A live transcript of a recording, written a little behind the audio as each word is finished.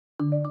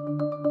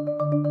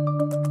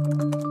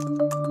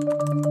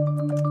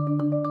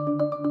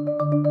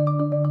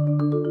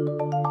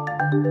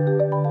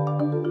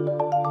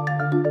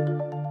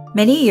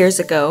Many years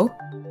ago,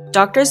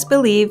 doctors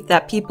believed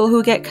that people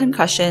who get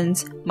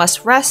concussions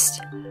must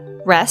rest,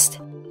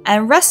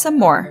 and rest some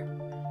more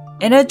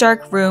in a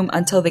dark room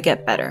until they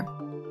get better.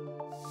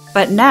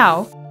 But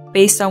now,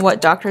 based on what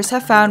doctors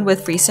have found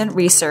with recent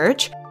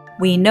research,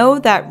 we know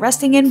that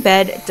resting in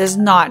bed does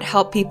not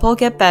help people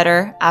get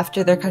better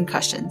after their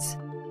concussions.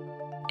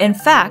 In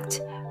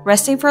fact,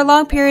 resting for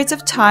long periods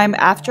of time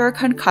after a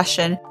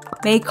concussion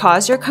may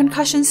cause your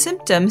concussion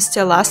symptoms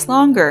to last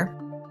longer.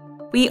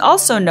 We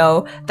also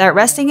know that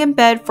resting in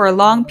bed for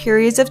long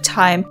periods of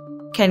time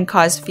can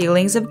cause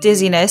feelings of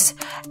dizziness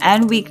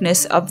and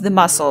weakness of the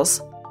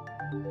muscles.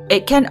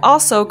 It can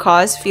also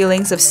cause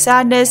feelings of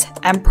sadness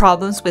and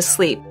problems with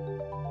sleep.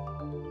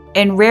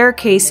 In rare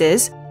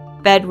cases,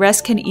 bed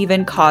rest can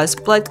even cause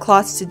blood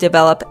clots to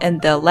develop in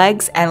the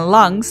legs and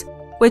lungs,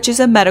 which is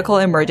a medical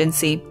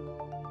emergency.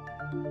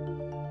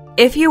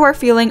 If you are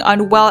feeling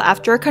unwell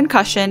after a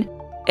concussion,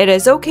 it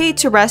is okay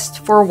to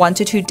rest for 1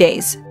 to 2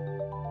 days.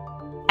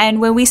 And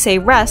when we say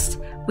rest,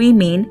 we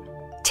mean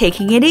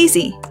taking it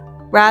easy,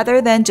 rather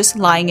than just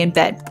lying in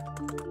bed.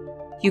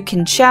 You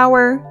can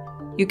shower,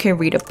 you can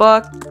read a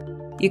book,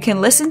 you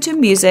can listen to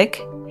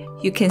music,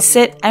 you can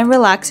sit and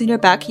relax in your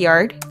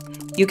backyard,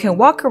 you can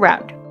walk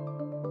around.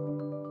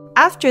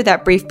 After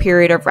that brief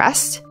period of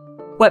rest,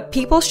 what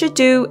people should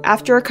do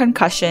after a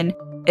concussion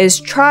is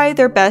try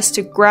their best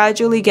to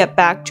gradually get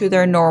back to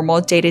their normal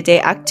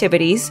day-to-day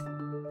activities,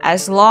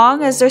 as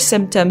long as their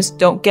symptoms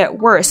don't get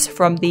worse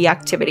from the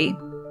activity.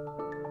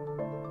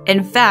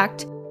 In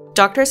fact,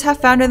 doctors have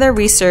found in their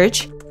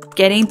research,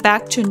 getting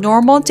back to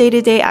normal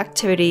day-to-day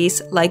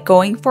activities like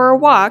going for a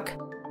walk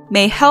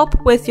may help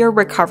with your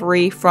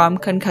recovery from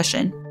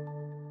concussion.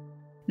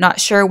 Not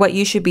sure what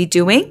you should be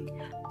doing?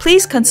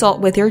 Please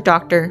consult with your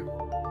doctor.